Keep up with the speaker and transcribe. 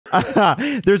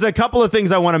There's a couple of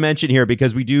things I want to mention here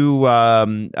because we do.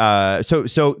 So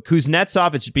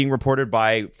Kuznetsov, it's being reported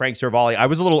by Frank Cervalli. I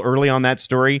was a little early on that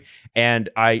story, and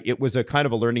it was a kind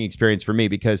of a learning experience for me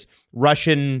because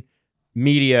Russian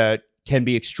media can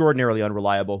be extraordinarily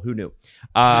unreliable. Who knew?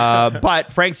 But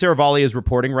Frank Cervalli is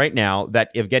reporting right now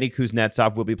that Evgeny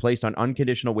Kuznetsov will be placed on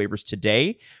unconditional waivers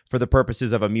today for the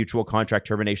purposes of a mutual contract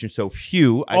termination. So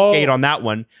I skate on that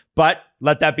one, but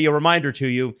let that be a reminder to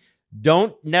you.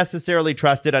 Don't necessarily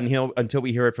trust it until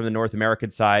we hear it from the North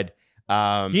American side.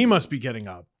 He must be getting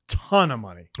a ton of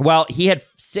money. Well, he had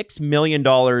 $6 million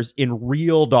in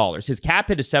real dollars. His cap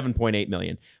hit is $7.8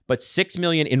 million, but $6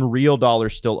 million in real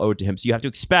dollars still owed to him. So you have to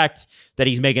expect that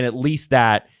he's making at least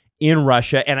that in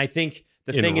Russia. And I think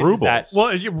the thing is that...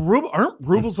 Well, aren't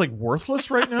rubles like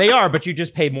worthless right now? They are, but you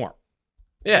just pay more.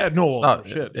 Yeah. No,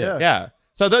 shit. Yeah.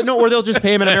 So or they'll just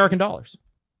pay him in American dollars.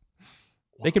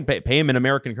 They can pay him in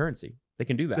American currency. They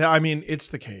can do that. I mean, it's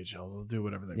the KHL. They'll do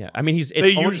whatever they want. I mean,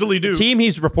 they usually do. The team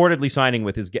he's reportedly signing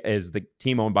with is the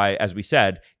team owned by, as we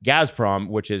said, Gazprom,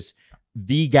 which is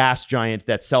the gas giant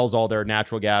that sells all their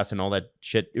natural gas and all that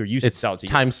shit. Or used to sell to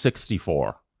you. Times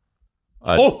 64.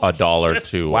 A dollar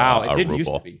to wow, a it didn't ruble.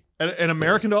 Used to be. An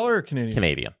American dollar or Canadian?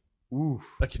 Canadian. Ooh,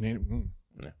 a Canadian.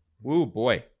 Ooh,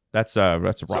 boy. That's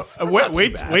rough. So,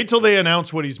 wait till they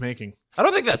announce what he's making. I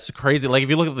don't think that's crazy. Like if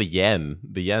you look at the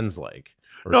yen's like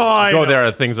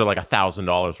there, things are like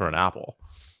 $1,000 for an apple.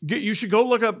 You should go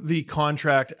look up the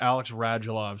contract Alex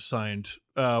Radulov signed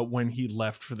when he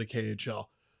left for the KHL.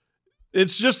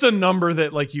 It's just a number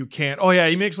that like you can't. Oh yeah,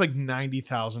 he makes like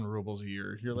 90,000 rubles a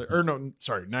year. You're like,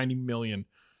 90 million.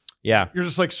 Yeah, you're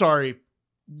just like, sorry,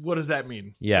 what does that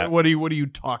mean? Yeah, what are you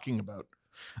talking about?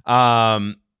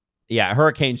 Yeah,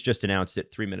 Hurricanes just announced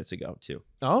it 3 minutes ago too.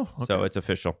 Oh, okay. So it's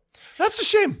official. That's a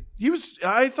shame.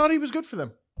 I thought he was good for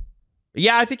them.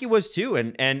 Yeah, I think he was too.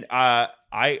 And I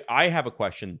have a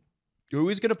question. Who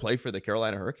is going to play for the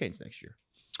Carolina Hurricanes next year?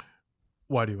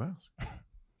 Why do you ask?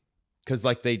 Because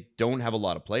like they don't have a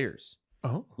lot of players.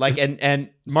 Oh, like and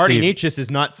Marty Necas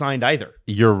is not signed either.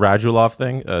 Your Radulov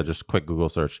thing, just quick Google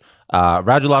search.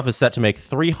 Radulov is set to make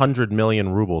 300 million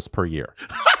rubles per year.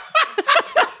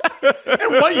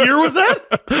 And what year was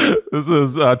that? This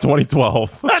is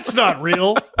 2012. That's not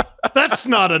real. That's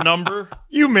not a number.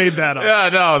 You made that up. Yeah,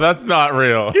 no, that's not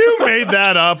real. You made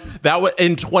that up. That was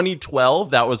in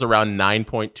 2012. That was around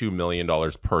 $9.2 million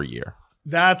per year.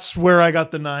 That's where I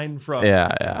got the 9 from.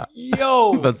 Yeah.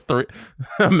 Yo, that's 3.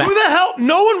 Who the hell?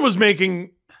 No one was making.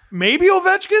 Maybe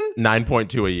Ovechkin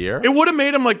 9.2 a year. It would have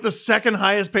made him like the second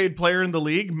highest paid player in the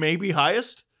league, maybe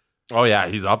highest. Oh yeah,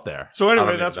 he's up there. So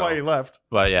anyway, that's why he left.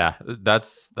 But yeah,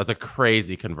 that's a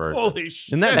crazy conversion. Holy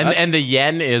shit! And the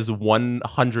yen is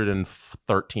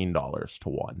 $113 to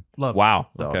 1. Love. Wow.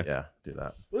 So, okay. Yeah, do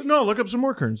that. No, look up some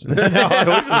more currency.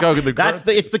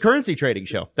 It's the currency trading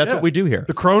show. That's what we do here.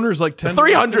 The kroner's like 10.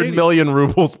 300 million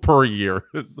rubles per year.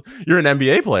 You're an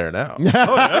NBA player now. Oh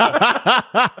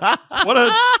yeah. What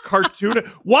a cartoon!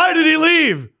 Why did he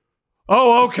leave?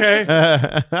 Oh, okay.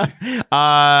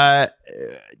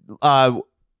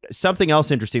 Something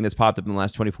else interesting that's popped up in the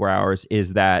last 24 hours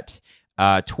is that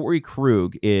Torey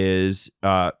Krug is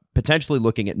potentially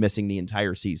looking at missing the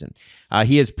entire season.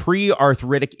 He has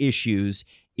pre-arthritic issues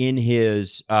in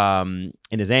his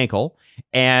ankle,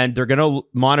 and they're going to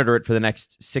monitor it for the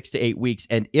next 6 to 8 weeks.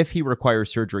 And if he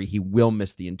requires surgery, he will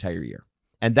miss the entire year.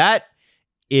 And that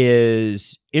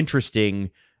is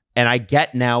interesting. And I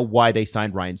get now why they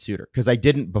signed Ryan Suter, because I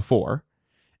didn't before.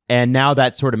 And now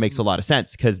that sort of makes a lot of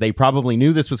sense because they probably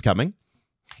knew this was coming.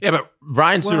 Yeah, but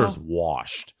Ryan Suter's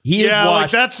washed. He is washed.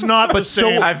 Like that's not the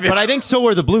same. But I think so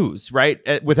are the Blues, right?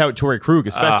 Without Torey Krug,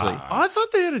 especially. I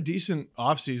thought they had a decent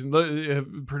offseason.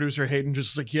 The producer Hayden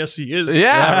just like, yes, he is.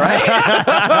 Yeah, right?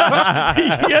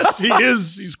 Yes, he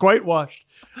is. He's quite washed.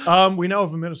 We now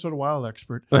have a Minnesota Wild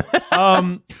expert.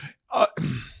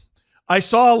 I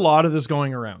saw a lot of this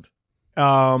going around.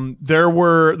 There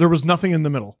was nothing in the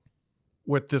middle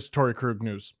with this Torey Krug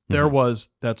news. Mm-hmm. There was,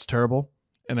 that's terrible,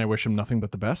 and I wish him nothing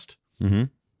but the best. Mm-hmm.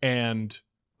 And,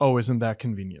 oh, isn't that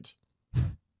convenient?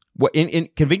 What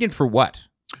convenient for what?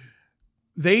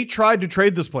 They tried to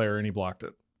trade this player, and he blocked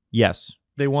it. Yes.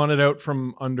 They wanted out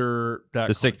from under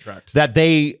that contract. That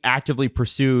they actively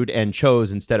pursued and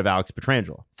chose instead of Alex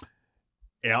Pietrangelo.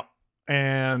 Yeah.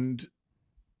 And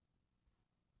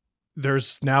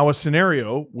there's now a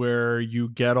scenario where you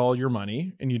get all your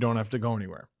money and you don't have to go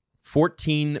anywhere.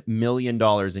 $14 million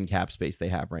in cap space they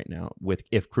have right now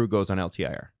if Krug goes on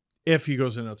LTIR. If he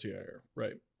goes on LTIR,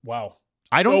 right. Wow.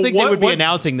 I don't think they would be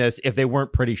announcing this if they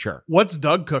weren't pretty sure. What's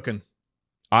Doug cooking?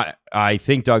 I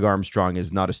think Doug Armstrong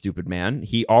is not a stupid man.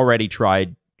 He already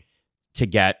tried to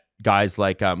get guys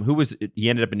like he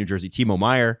ended up in New Jersey, Timo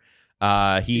Meier.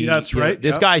 That's right.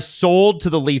 This guy sold to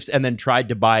the Leafs and then tried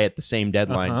to buy at the same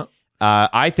deadline.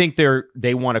 I think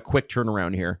they want a quick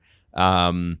turnaround here.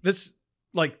 I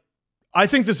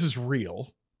think this is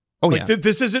real. Oh, yeah.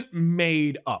 This isn't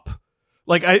made up.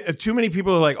 Like, too many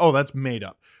people are like, oh, that's made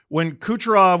up. When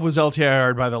Kucherov was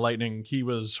LTIR'd by the Lightning, he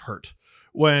was hurt.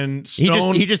 When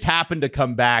Stone, he just happened to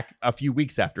come back a few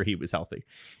weeks after he was healthy.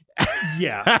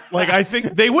 Yeah, like I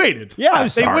think they waited. Yeah,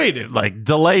 they waited. Like,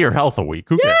 delay your health a week.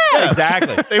 Who cares? Yeah,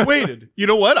 exactly. They waited. You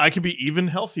know what? I could be even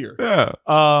healthier. Yeah.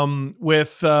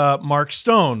 With Mark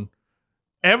Stone,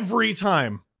 every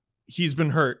time he's been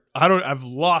hurt, I've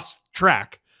lost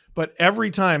track. But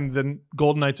every time the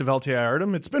Golden Knights have LTIR'd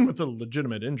him, it's been with a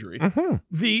legitimate injury. Mm-hmm.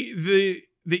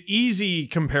 The easy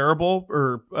comparable,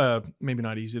 or maybe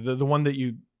not easy, the one that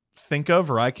you think of,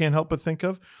 or I can't help but think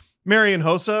of, Marian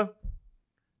Hossa.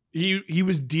 He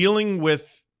was dealing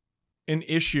with an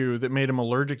issue that made him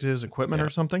allergic to his equipment or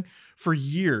something for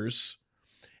years,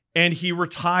 and he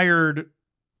retired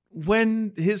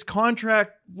when his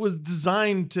contract was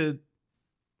designed to.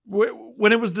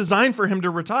 When it was designed for him to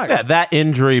retire. Yeah, that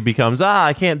injury becomes,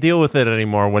 I can't deal with it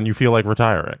anymore when you feel like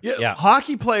retiring. Yeah.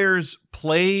 Hockey players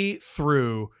play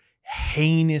through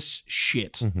heinous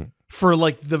shit for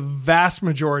like the vast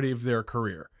majority of their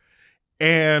career.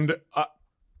 And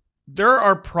there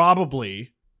are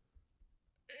probably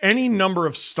any number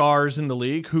of stars in the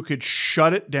league who could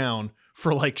shut it down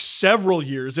for like several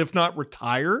years, if not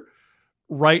retire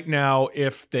right now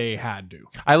if they had to.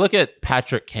 I look at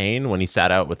Patrick Kane when he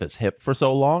sat out with his hip for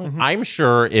so long. I'm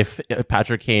sure if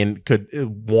Patrick Kane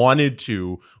wanted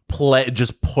to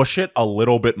just push it a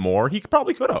little bit more, he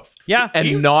probably could have. Yeah.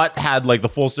 And not had like the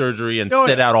full surgery and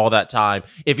sit out all that time.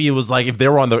 If he was like, if he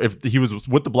was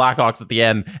with the Blackhawks at the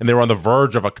end and they were on the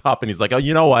verge of a cup and he's like, oh,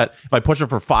 you know what? If I push it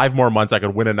for 5 more months, I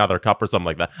could win another cup or something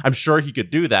like that. I'm sure he could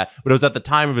do that. But it was at the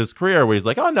time of his career where he's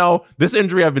like, oh no, this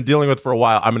injury I've been dealing with for a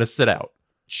while, I'm going to sit out.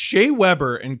 Shea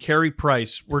Weber and Carey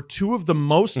Price were two of the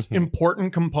most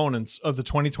important components of the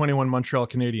 2021 Montreal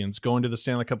Canadiens going to the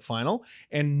Stanley Cup final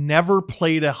and never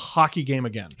played a hockey game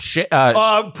again.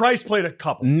 Price played a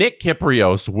couple. Nick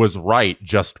Kyprios was right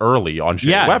just early on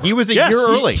Shea Weber. He was a year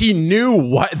early. He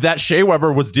knew that Shea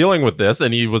Weber was dealing with this,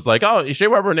 and he was like, oh, Shea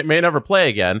Weber may never play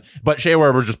again, but Shea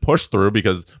Weber just pushed through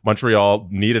because Montreal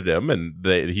needed him and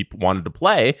he wanted to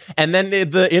play. And then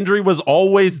the injury was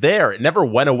always there. It never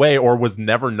went away or was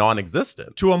never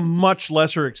non-existent. To a much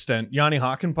lesser extent, Yanni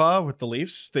Hakanpää with the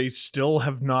Leafs, they still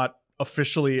have not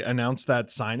officially announced that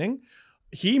signing.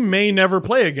 He may never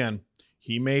play again.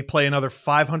 He may play another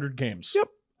 500 games. Yep.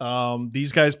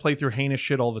 These guys play through heinous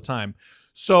shit all the time.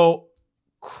 So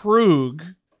Krug,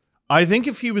 I think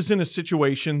if he was in a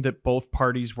situation that both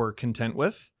parties were content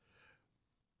with,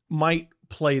 might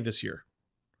play this year.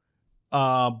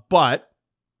 But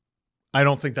I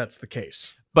don't think that's the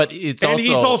case. But he's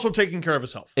also taking care of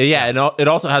his health. Yeah, and it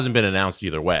also hasn't been announced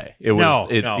either way.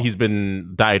 He's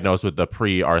been diagnosed with the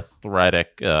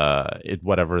pre-arthritic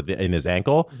whatever in his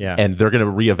ankle, and they're going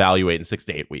to reevaluate in 6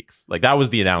 to 8 weeks. Like that was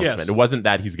the announcement. Yes. It wasn't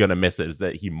that he's going to miss it; it's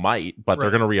that he might, but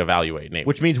they're going to reevaluate.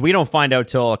 Which means we don't find out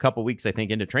till a couple weeks, I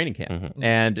think, into training camp,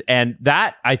 and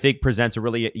that I think presents a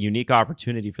really unique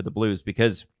opportunity for the Blues,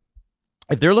 because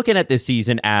if they're looking at this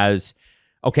season as,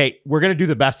 okay, we're going to do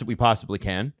the best that we possibly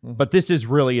can, but this is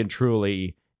really and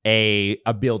truly a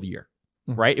build year,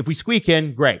 right? If we squeak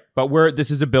in, great, but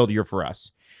this is a build year for us.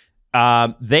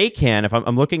 They can, if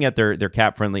I'm looking at their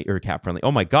cap friendly,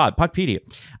 oh my God, Puckpedia.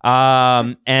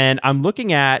 And I'm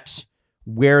looking at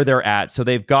where they're at. So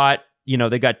they've got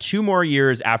 2 more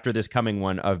years after this coming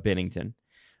one of Binnington.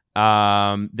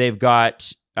 They've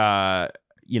got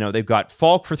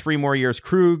Falk for 3 more years,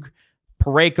 Krug,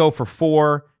 Parayko for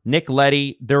 4, Nick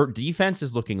Leddy. Their defense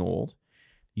is looking old.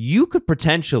 You could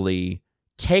potentially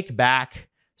take back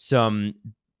some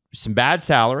bad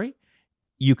salary.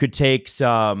 You could take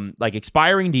some like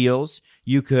expiring deals.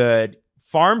 You could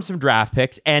farm some draft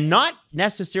picks and not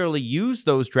necessarily use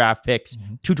those draft picks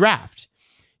to draft.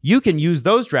 You can use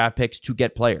those draft picks to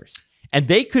get players. And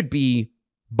they could be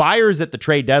buyers at the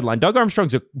trade deadline. Doug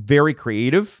Armstrong's a very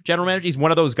creative general manager. He's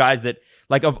one of those guys that,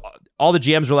 like, of all the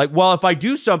GMs are like, well, if I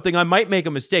do something, I might make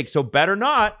a mistake, so better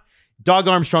not. Doug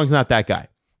Armstrong's not that guy.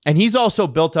 And he's also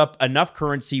built up enough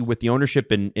currency with the ownership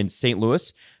in St.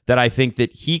 Louis that I think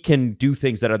that he can do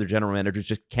things that other general managers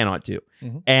just cannot do.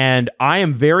 And I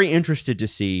am very interested to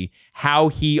see how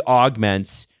he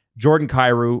augments Jordan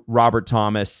Kyrou, Robert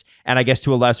Thomas, and I guess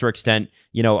to a lesser extent,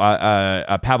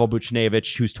 Pavel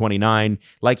Buchnevich, who's 29.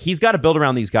 Like, he's got to build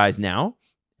around these guys now.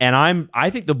 And I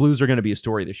think the Blues are going to be a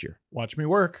story this year. Watch me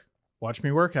work. Watch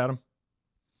me work, Adam.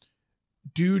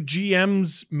 Do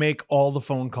GMs make all the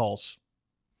phone calls?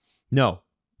 No,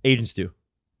 agents do.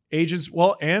 Agents,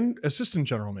 well, and assistant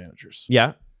general managers.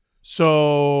 Yeah.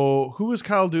 So who was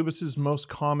Kyle Dubas's most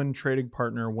common trading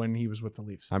partner when he was with the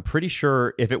Leafs? I'm pretty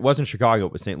sure if it wasn't Chicago,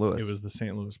 it was St. Louis. It was the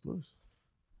St. Louis Blues.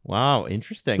 Wow,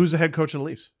 interesting. Who's the head coach of the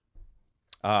Leafs?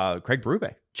 Craig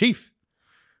Berube, chief.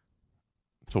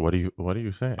 So what do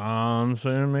you say? I'm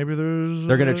saying maybe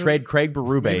They're going to trade Craig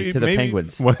Berube to the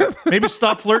Penguins. What? Maybe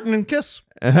stop flirting and kiss.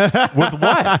 With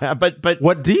what? But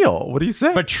What deal? What do you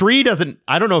say? But Tree doesn't.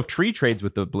 I don't know if Tree trades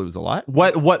with the Blues a lot.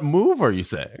 What move are you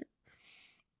saying?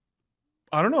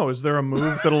 I don't know. Is there a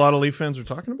move that a lot of Leaf fans are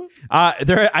talking about?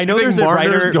 I know there's a Marner's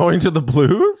writer going to the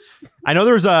Blues. I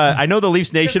know the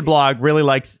Leafs Nation blog really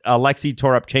likes Alexei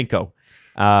Toropchenko.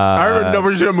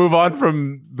 We're just gonna move on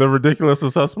from the ridiculous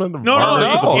assessment. Of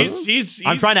No. He's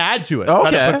I'm trying to add to it. Okay.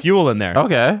 Trying to put fuel in there.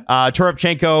 Okay.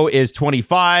 Toropchenko is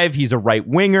 25. He's a right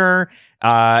winger.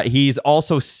 He's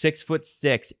also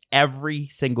 6'6" every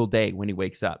single day when he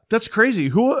wakes up. That's crazy.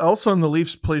 Who else on the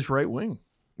Leafs plays right wing?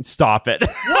 Stop it.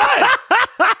 What?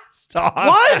 Stop.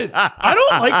 What? I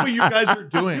don't like what you guys are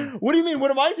doing. What do you mean?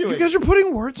 What am I doing? You guys are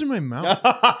putting words in my mouth.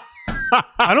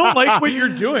 I don't like what you're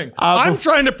doing. I'm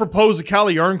trying to propose a Calle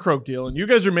Yarncroke deal, and you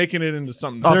guys are making it into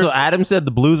something. Also, Adam said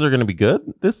the Blues are going to be good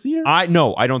this year.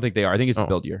 No, I don't think they are. I think it's a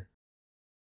build year.